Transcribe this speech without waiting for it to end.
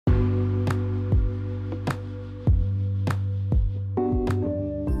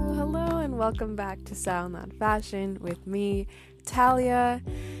welcome back to Style Not Fashion with me, Talia.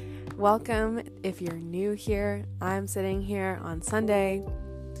 Welcome if you're new here. I'm sitting here on Sunday.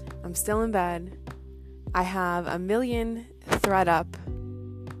 I'm still in bed. I have a million thread-up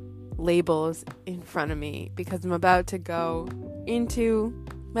labels in front of me because I'm about to go into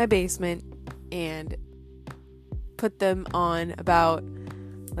my basement and put them on about,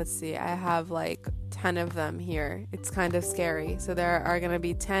 I have like 10 of them here. It's kind of scary. So there are going to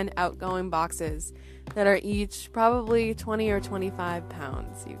be 10 outgoing boxes that are each probably 20 or 25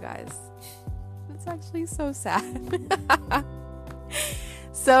 pounds, you guys. It's actually so sad.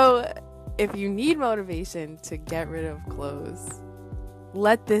 So if you need motivation to get rid of clothes,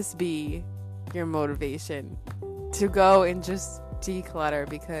 let this be your motivation to go and just declutter,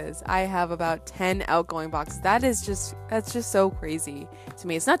 because I have about 10 outgoing boxes. That's just so crazy to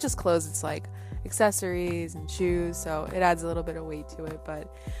me. It's not just clothes, it's like accessories and shoes, so it adds a little bit of weight to it.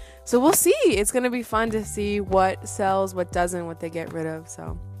 But so we'll see. It's gonna be fun to see what sells, what doesn't, what they get rid of.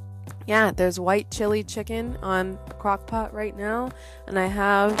 So yeah, there's white chili chicken on a crock pot right now, and I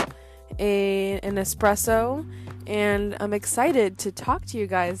have an espresso, and I'm excited to talk to you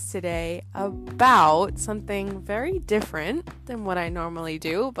guys today about something very different than what I normally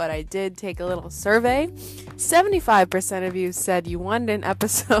do. But I did take a little survey. 75% of you said you wanted an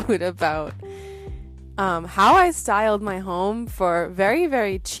episode about how I styled my home for very,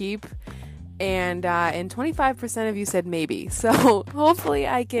 very cheap, and 25% of you said maybe. So hopefully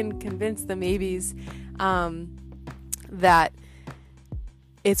I can convince the maybes that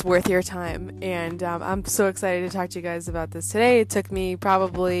it's worth your time. And I'm so excited to talk to you guys about this today. It took me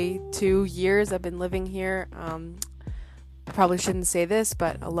probably 2 years. I've been living here. I probably shouldn't say this,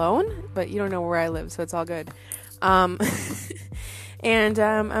 but alone. But you don't know where I live, so it's all good. And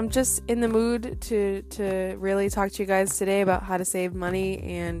I'm just in the mood to really talk to you guys today about how to save money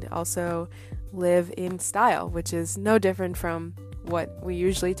and also live in style, which is no different from what we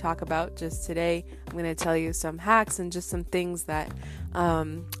usually talk about. Just today, I'm going to tell you some hacks and just some things that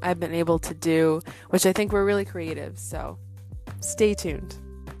I've been able to do, which I think were really creative. So stay tuned.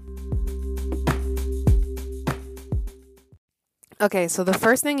 Okay, so the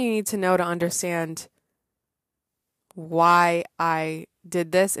first thing you need to know to understand why I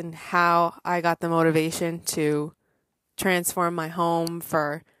did this and how I got the motivation to transform my home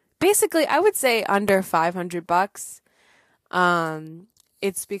for basically, I would say under $500.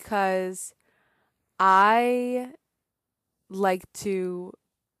 It's because I like to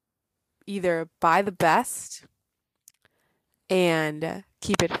either buy the best and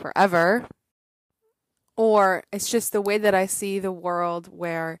keep it forever, or it's just the way that I see the world,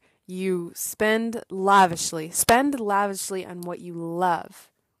 where you spend lavishly on what you love,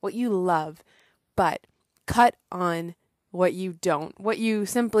 but cut on what you don't, what you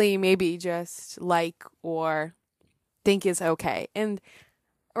simply maybe just like or think is okay. And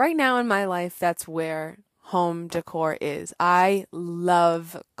right now in my life, that's where home decor is. I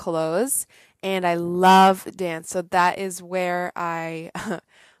love clothes and I love dance. So that is where I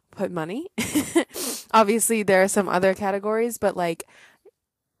put money. Obviously, there are some other categories, but like,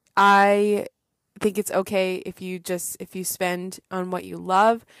 I think it's okay if you spend on what you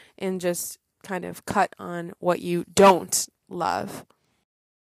love and just kind of cut on what you don't love.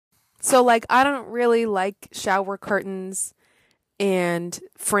 So like, I don't really like shower curtains and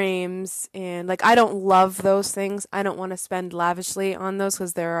frames, and like, I don't love those things. I don't want to spend lavishly on those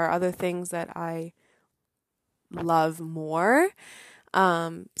because there are other things that I love more.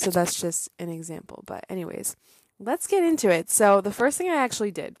 So that's just an example. But anyways, let's get into it. So the first thing I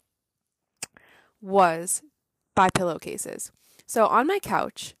actually did was buy pillowcases. So on my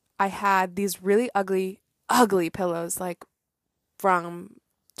couch, I had these really ugly pillows, like from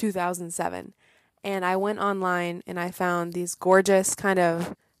 2007. And I went online and I found these gorgeous kind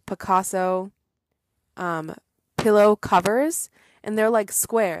of Picasso pillow covers. And they're like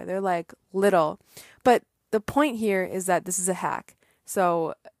square. They're like little. But the point here is that this is a hack.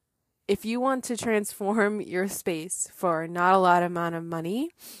 So if you want to transform your space for not a lot amount of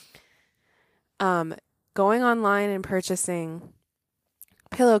money, going online and purchasing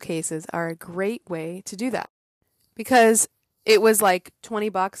pillowcases are a great way to do that, because it was like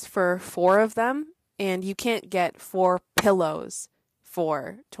 $20 for 4 of them, and you can't get 4 pillows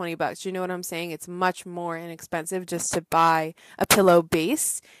for $20. You know what I'm saying? It's much more inexpensive just to buy a pillow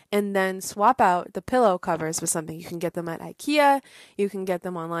base and then swap out the pillow covers with something. You can get them at IKEA. You can get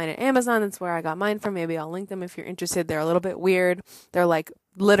them online at Amazon. That's where I got mine from. Maybe I'll link them if you're interested. They're a little bit weird. They're like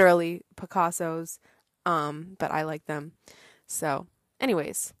literally Picassos, but I like them. So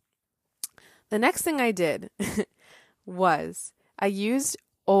anyways, the next thing I did was I used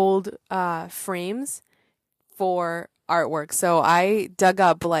old frames for artwork. So I dug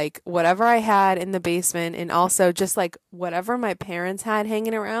up like whatever I had in the basement, and also just like whatever my parents had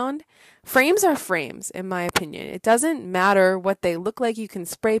hanging around. Frames are frames, in my opinion. It doesn't matter what they look like. You can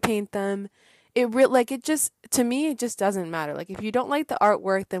spray paint them. To me, it just doesn't matter. Like, if you don't like the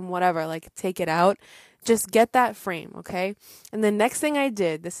artwork, then whatever, like, take it out. Just get that frame, okay? And the next thing I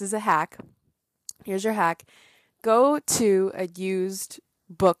did, this is a hack. Here's your hack. Go to a used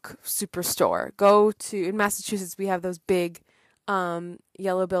book superstore. In Massachusetts, we have those big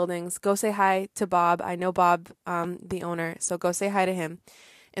yellow buildings. Go say hi to Bob. I know Bob, the owner, so go say hi to him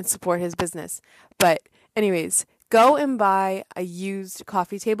and support his business. But anyways, go and buy a used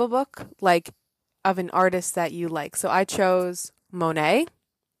coffee table book, like, of an artist that you like. So I chose Monet,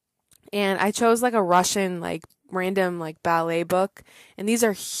 and I chose like a Russian, like, random, like, ballet book. And these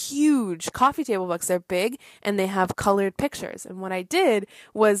are huge coffee table books. They're big and they have colored pictures. And what I did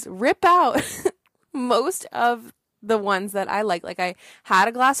was rip out most of the ones that I like. Like, I had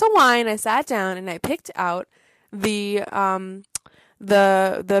a glass of wine, I sat down and I picked out the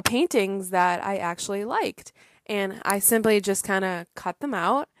paintings that I actually liked. And I simply just kind of cut them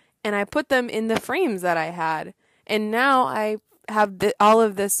out and I put them in the frames that I had. And now I have all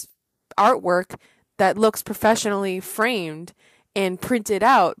of this artwork that looks professionally framed and printed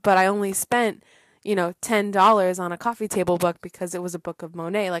out, but I only spent, $10 on a coffee table book because it was a book of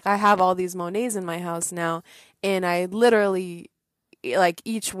Monet. Like, I have all these Monets in my house now, and I literally, like,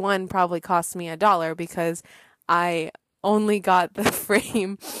 each one probably cost me $1 because I only got the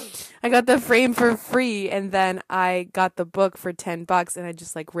frame. I got the frame for free, and then I got the book for $10, and I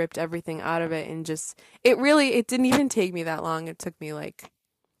just, like, ripped everything out of it, and it didn't even take me that long. It took me like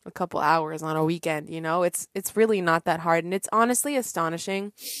a couple hours on a weekend. It's really not that hard, and it's honestly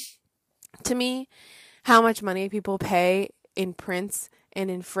astonishing to me how much money people pay in prints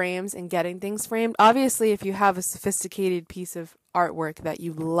and in frames and getting things framed. Obviously, if you have a sophisticated piece of artwork that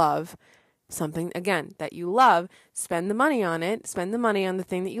you love, something, again, that you love, spend the money on it, spend the money on the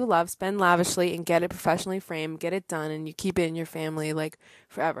thing that you love, spend lavishly and get it professionally framed, get it done, and you keep it in your family, like,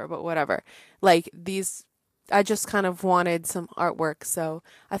 forever. But whatever. Like, I just kind of wanted some artwork, so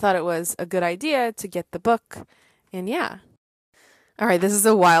I thought it was a good idea to get the book, and yeah. All right, this is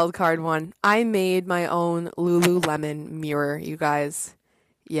a wild card one. I made my own Lululemon mirror, you guys.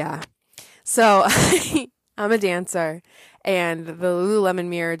 Yeah. So I'm a dancer, and the Lululemon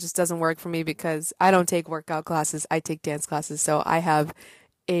mirror just doesn't work for me because I don't take workout classes. I take dance classes. So I have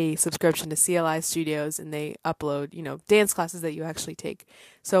a subscription to CLI Studios, and they upload, dance classes that you actually take.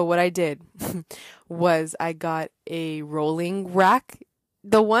 So what I did was I got a rolling rack.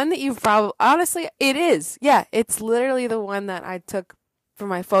 The one that you've probably, honestly, it is. Yeah, it's literally the one that I took for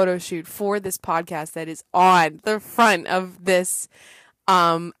my photo shoot for this podcast that is on the front of this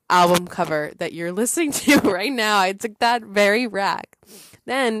album cover that you're listening to right now. I took that very rack.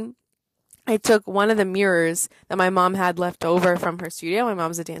 Then I took one of the mirrors that my mom had left over from her studio. My mom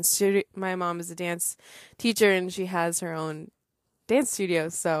is a dance teacher, and she has her own dance studio.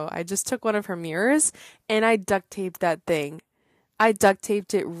 So I just took one of her mirrors and I duct taped that thing. I duct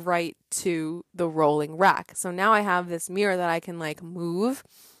taped it right to the rolling rack. So now I have this mirror that I can, like, move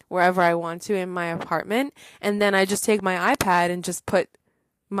wherever I want to in my apartment. And then I just take my iPad and just put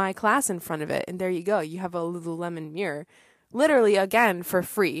my class in front of it. And there you go. You have a Lululemon mirror. Literally, again, for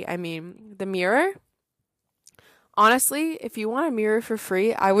free. I mean, the mirror, honestly, if you want a mirror for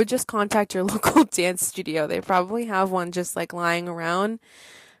free, I would just contact your local dance studio. They probably have one just, like, lying around.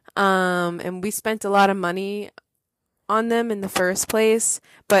 And we spent a lot of money on them in the first place,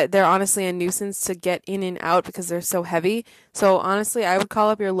 but they're honestly a nuisance to get in and out because they're so heavy. So honestly, I would call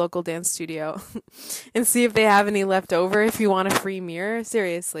up your local dance studio and see if they have any left over if you want a free mirror.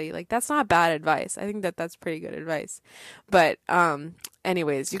 Seriously, like, that's not bad advice. I think that that's pretty good advice. But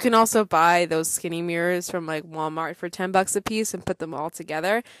anyways, you can also buy those skinny mirrors from, like, Walmart for $10 a piece and put them all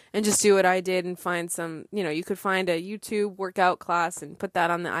together and just do what I did and find some, you could find a YouTube workout class and put that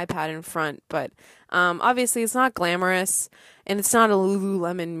on the iPad in front. But obviously it's not glamorous and it's not a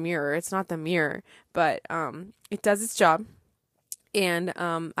Lululemon mirror. It's not the mirror, but it does its job. And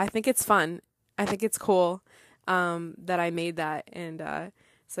I think it's fun. I think it's cool that I made that. And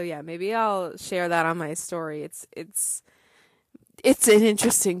so yeah, maybe I'll share that on my story. It's an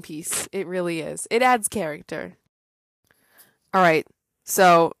interesting piece. It really is. It adds character. All right.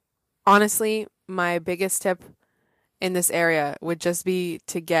 So honestly, my biggest tip in this area would just be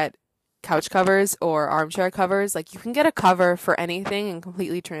to get couch covers or armchair covers. Like, you can get a cover for anything and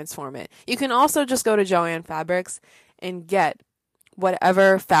completely transform it. You can also just go to Joann Fabrics and get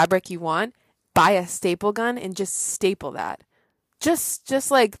whatever fabric you want, buy a staple gun and just staple that.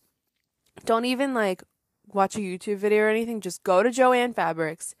 just like, don't even like watch a YouTube video or anything. Just go to Joann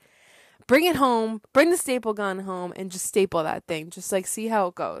Fabrics, bring it home, bring the staple gun home, and just staple that thing. Just like see how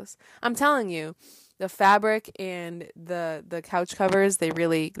it goes. I'm telling you, the fabric and the couch covers, they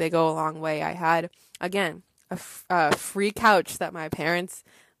go a long way. I had, again, a free couch that my parents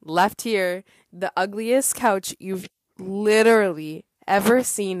left here. The ugliest couch you've literally ever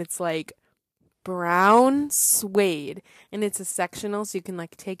seen. It's like brown suede, and it's a sectional, so you can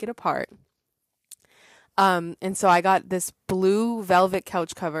like take it apart. And so I got this blue velvet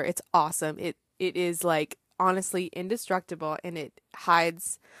couch cover. It's awesome. It is like honestly indestructible, and it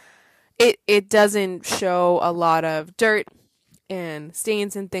hides. It doesn't show a lot of dirt and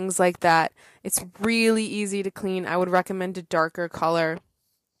stains and things like that. It's really easy to clean. I would recommend a darker color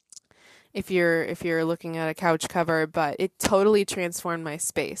if you're looking at a couch cover, but it totally transformed my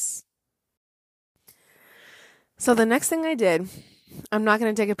space. So the next thing I did, I'm not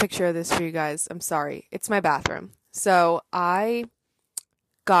going to take a picture of this for you guys. I'm sorry. It's my bathroom. So I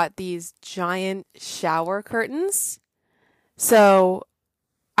got these giant shower curtains. So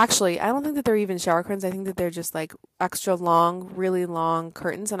actually, I don't think that they're even shower curtains. I think that they're just like extra long, really long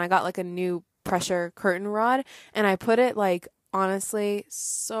curtains. And I got like a new pressure curtain rod, and I put it like honestly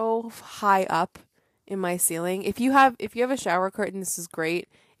so high up in my ceiling. If you have a shower curtain, this is great.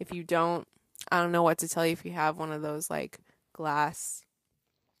 If you don't, I don't know what to tell you if you have one of those like glass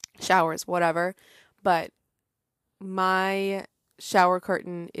showers, whatever. But my shower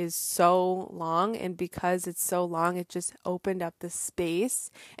curtain is so long, and because it's so long, it just opened up the space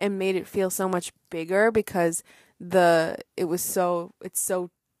and made it feel so much bigger because they're so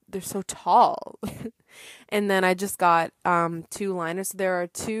tall. And then I just got 2 liners. So there are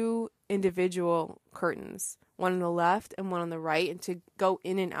 2 individual curtains, one on the left and one on the right, and to go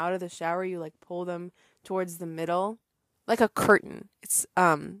in and out of the shower, you like pull them towards the middle like a curtain. It's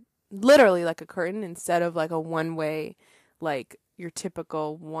literally like a curtain instead of like a one-way, like your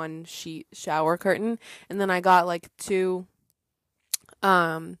typical one sheet shower curtain. And then I got like 2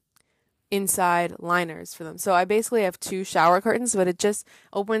 inside liners for them. So I basically have 2 shower curtains, but it just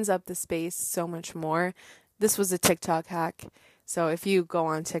opens up the space so much more. This was a TikTok hack. So if you go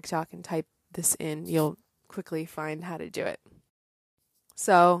on TikTok and type this in, you'll quickly find how to do it.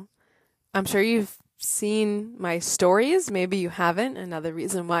 So I'm sure you've seen my stories. Maybe you haven't. Another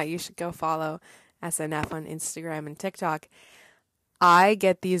reason why you should go follow SNF on Instagram and TikTok. I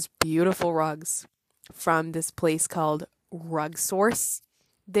get these beautiful rugs from this place called Rug Source.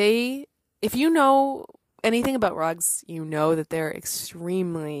 If you know anything about rugs, you know that they're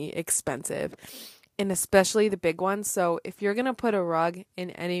extremely expensive, and especially the big ones. So if you're going to put a rug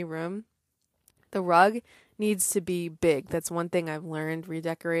in any room, the rug needs to be big. That's one thing I've learned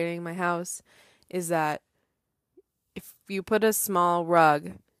redecorating my house, is that if you put a small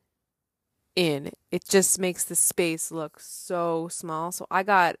rug in, it just makes the space look so small. So I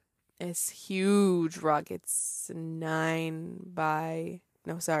got this huge rug. It's 7.5 by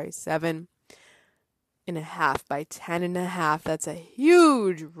 10.5. That's a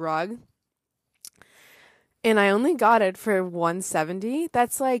huge rug. And I only got it for $170.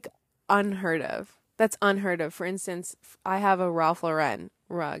 That's like unheard of. That's unheard of. For instance, I have a Ralph Lauren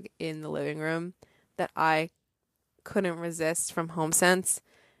rug in the living room that I couldn't resist from HomeSense,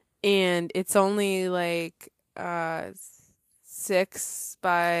 and it's only like 6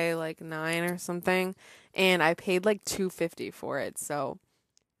 by like 9 or something, and I paid like $250 for it. So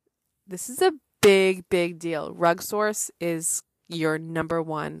this is a big deal. Rug Source is your number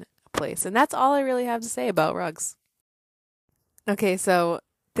one place, and that's all I really have to say about rugs. Okay, so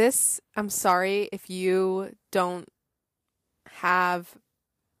I'm sorry if you don't have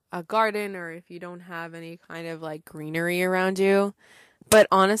a garden or if you don't have any kind of like greenery around you. But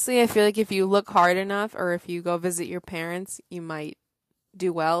honestly, I feel like if you look hard enough, or if you go visit your parents, you might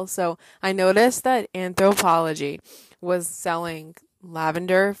do well. So I noticed that Anthropologie was selling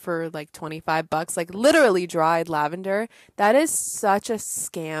lavender for like $25, like literally dried lavender. That is such a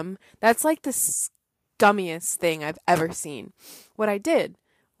scam. That's like the scummiest thing I've ever seen. What I did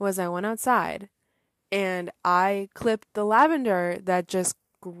was I went outside and I clipped the lavender that just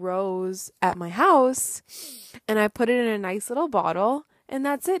grows at my house, and I put it in a nice little bottle, and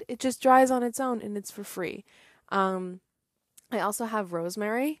that's it. It just dries on its own, and it's for free. I also have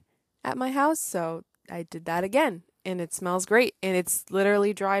rosemary at my house, so I did that again, and it smells great, and it's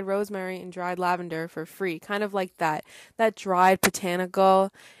literally dried rosemary and dried lavender for free, kind of like that dried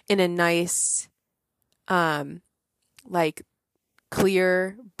botanical in a nice like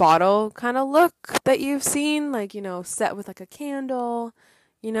clear bottle kind of look that you've seen, like, set with like a candle,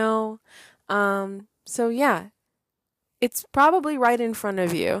 So yeah, It's probably right in front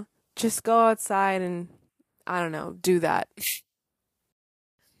of you. Just go outside and, I don't know, do that.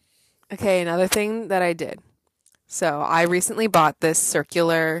 Okay, another thing that I did. So I recently bought this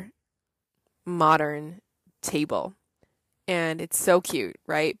circular modern table, and it's so cute,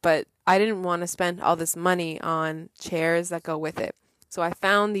 right? But I didn't want to spend all this money on chairs that go with it. So I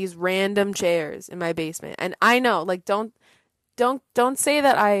found these random chairs in my basement. And I know, like, don't say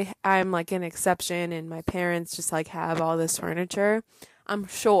that I'm like an exception and my parents just like have all this furniture. I'm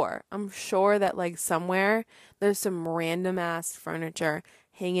sure that like somewhere there's some random ass furniture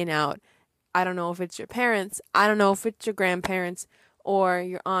hanging out. I don't know if it's your parents, I don't know if it's your grandparents or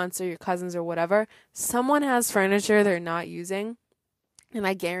your aunts or your cousins or whatever. Someone has furniture they're not using, and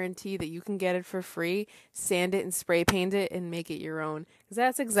I guarantee that you can get it for free, sand it and spray paint it and make it your own. Because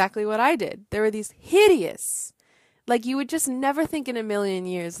that's exactly what I did. There were these hideous, like you would just never think in a million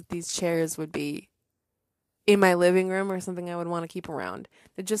years that these chairs would be in my living room or something I would want to keep around.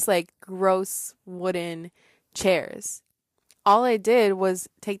 They're just like gross wooden chairs. All I did was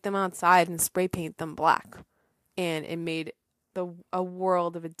take them outside and spray paint them black. And it made a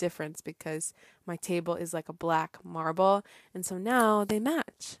world of a difference because my table is like a black marble, and so now they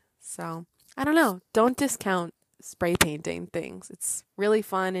match. So, I don't know. Don't discount spray painting things. It's really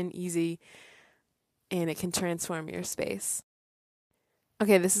fun and easy, and it can transform your space.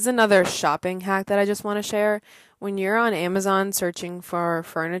 Okay, this is another shopping hack that I just want to share. When you're on Amazon searching for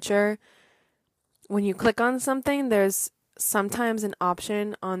furniture, when you click on something, there's sometimes an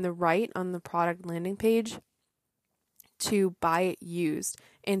option on the right on the product landing page to buy it used,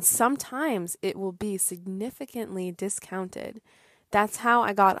 and sometimes it will be significantly discounted. That's how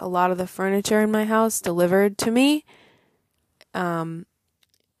I got a lot of the furniture in my house delivered to me, and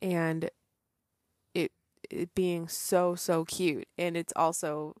it being so cute, and it's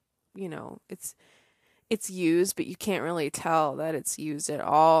also, it's used, but you can't really tell that it's used at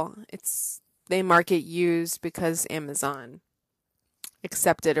all. They market used because Amazon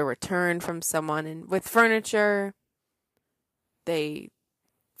accepted a return from someone, and with furniture they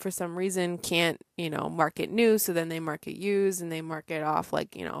for some reason can't, market new, so then they market used and they mark it off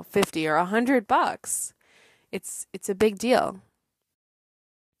like, 50 or $100. It's a big deal.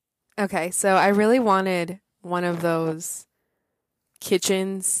 Okay, so I really wanted one of those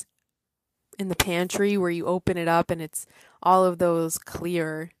kitchens in the pantry where you open it up and it's all of those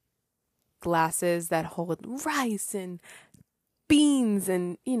clear glasses that hold rice and beans,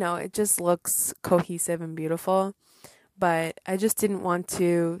 and it just looks cohesive and beautiful. But I just didn't want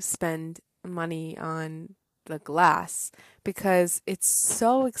to spend money on the glass because it's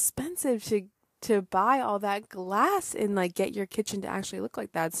so expensive to buy all that glass and like get your kitchen to actually look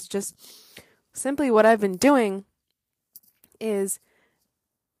like that. It's just simply what I've been doing is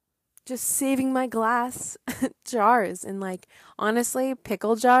just saving my glass jars, and like honestly,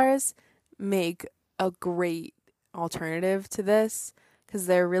 pickle jars make a great alternative to this because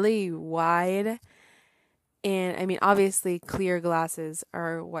they're really wide. And I mean, obviously, clear glasses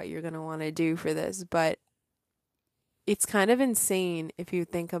are what you're going to want to do for this, but it's kind of insane if you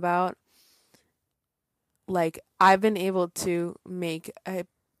think about, like, I've been able to make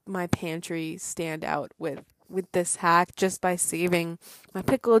my pantry stand out with this hack just by saving my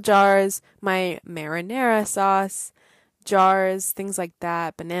pickle jars, my marinara sauce jars, things like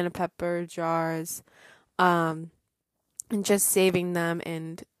that, banana pepper jars, and just saving them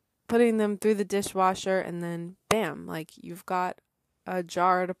and putting them through the dishwasher, and then bam, like you've got a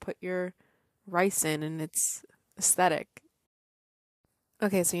jar to put your rice in, and it's aesthetic.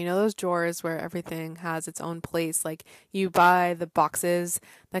 Okay, so those drawers where everything has its own place, like you buy the boxes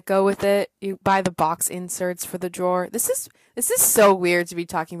that go with it, you buy the box inserts for the drawer. This is so weird to be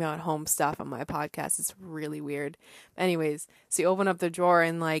talking about home stuff on my podcast. It's really weird. Anyways, so you open up the drawer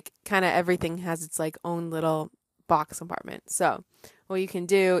and like kind of everything has its like own little box compartment. So what you can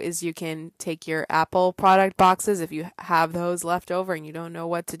do is you can take your Apple product boxes, if you have those left over and you don't know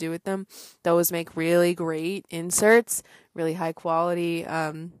what to do with them. Those make really great inserts, really high quality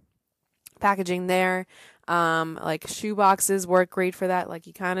packaging there. Like shoe boxes work great for that. Like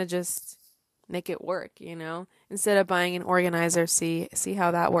you kind of just make it work, instead of buying an organizer. See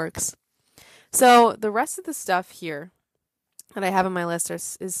how that works. So the rest of the stuff here that I have on my list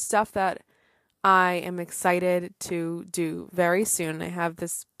is stuff that I am excited to do very soon. I have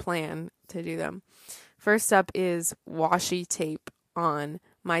this plan to do them. First up is washi tape on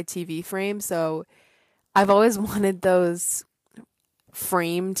my TV frame. So I've always wanted those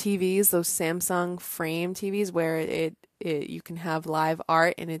frame TVs, those Samsung frame TVs where it you can have live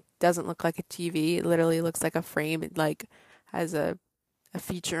art and it doesn't look like a TV. It literally looks like a frame. It like has a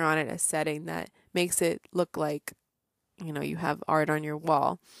feature on it, a setting that makes it look like, you have art on your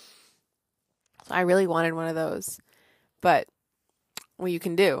wall. So I really wanted one of those. But what you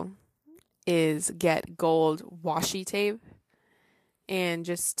can do is get gold washi tape and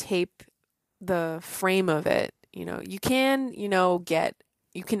just tape the frame of it. You can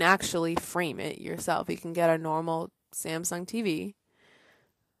actually frame it yourself. You can get a normal Samsung TV,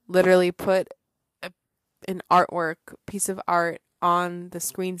 literally put an artwork, piece of art on the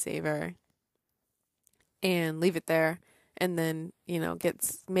screensaver and leave it there, and then,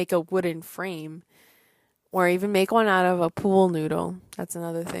 make a wooden frame, or even make one out of a pool noodle. That's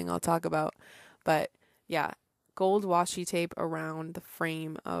another thing I'll talk about. But yeah, gold washi tape around the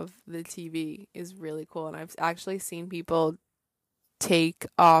frame of the TV is really cool. And I've actually seen people take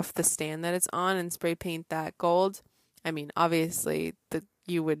off the stand that it's on and spray paint that gold. I mean, obviously,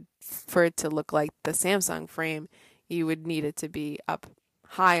 for it to look like the Samsung frame, you would need it to be up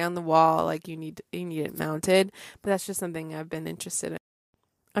high on the wall, like you need it mounted. But that's just something I've been interested in.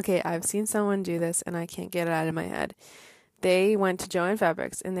 Okay, I've seen someone do this and I can't get it out of my head. They went to Joann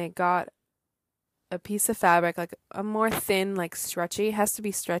Fabrics and they got a piece of fabric, like a more thin, like stretchy, it has to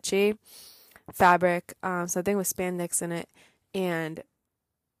be stretchy fabric, something with spandex in it, and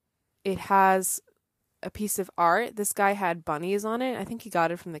it has a piece of art. This guy had bunnies on it. I think he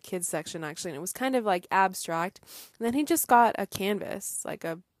got it from the kids section actually, and it was kind of like abstract. And then he just got a canvas, like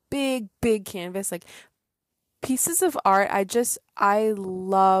a big canvas, like pieces of art. I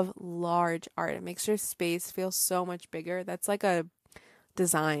love large art. It makes your space feel so much bigger. That's like a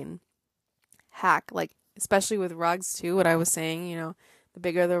design hack, like especially with rugs too, what I was saying, the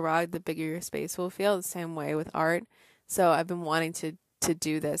bigger the rug, the bigger your space will feel. The same way with art. So I've been wanting to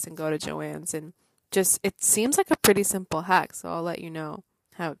do this and go to Joann's, and it seems like a pretty simple hack, so I'll let you know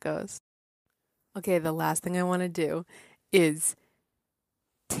how it goes. Okay, the last thing I want to do is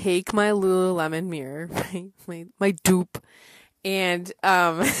take my Lululemon mirror, my dupe, and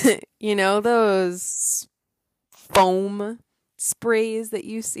those foam sprays that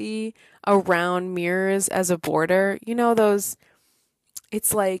you see around mirrors as a border,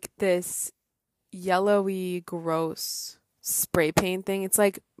 it's like this yellowy gross spray paint thing. It's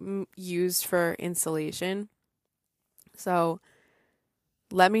like used for insulation. So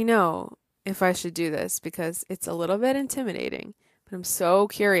let me know if I should do this, because it's a little bit intimidating, but I'm so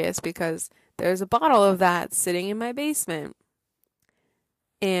curious because there's a bottle of that sitting in my basement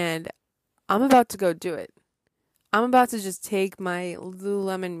and I'm about to go do it. I'm about to just take my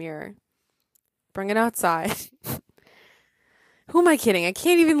Lululemon mirror, bring it outside. Who am I kidding? I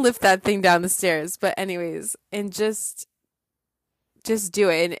can't even lift that thing down the stairs. But anyways, and just do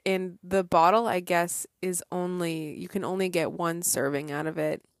it. And the bottle, I guess, you can only get one serving out of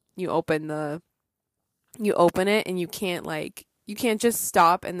it. You open it and you can't just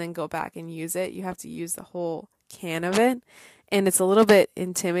stop and then go back and use it. You have to use the whole can of it. And it's a little bit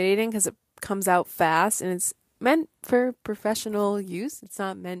intimidating because it comes out fast and it's meant for professional use. It's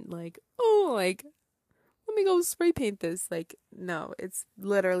not meant let me go spray paint this. No, it's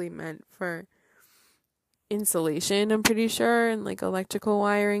literally meant for insulation, I'm pretty sure, and electrical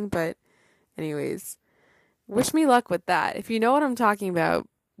wiring. But anyways, wish me luck with that. If you know what I'm talking about,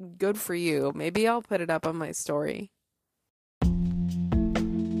 good for you. Maybe I'll put it up on my story.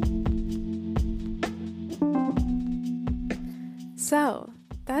 So,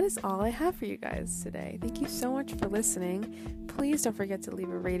 that is all I have for you guys today. Thank you so much for listening. Please don't forget to leave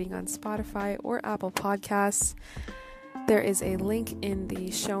a rating on Spotify or Apple Podcasts. There is a link in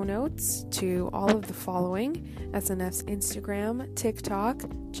the show notes to all of the following: SNF's Instagram, TikTok,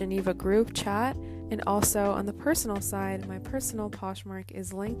 Geneva group chat, and also on the personal side, my personal Poshmark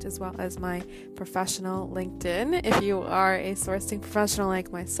is linked, as well as my professional LinkedIn. If you are a sourcing professional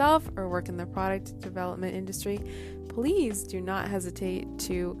like myself or work in the product development industry, please do not hesitate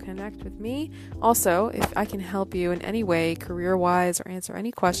to connect with me. Also, if I can help you in any way, career-wise, or answer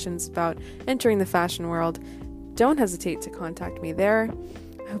any questions about entering the fashion world, don't hesitate to contact me there.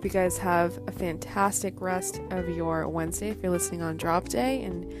 I hope you guys have a fantastic rest of your Wednesday if you're listening on drop day,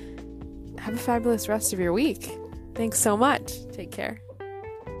 and have a fabulous rest of your week. Thanks so much. Take care.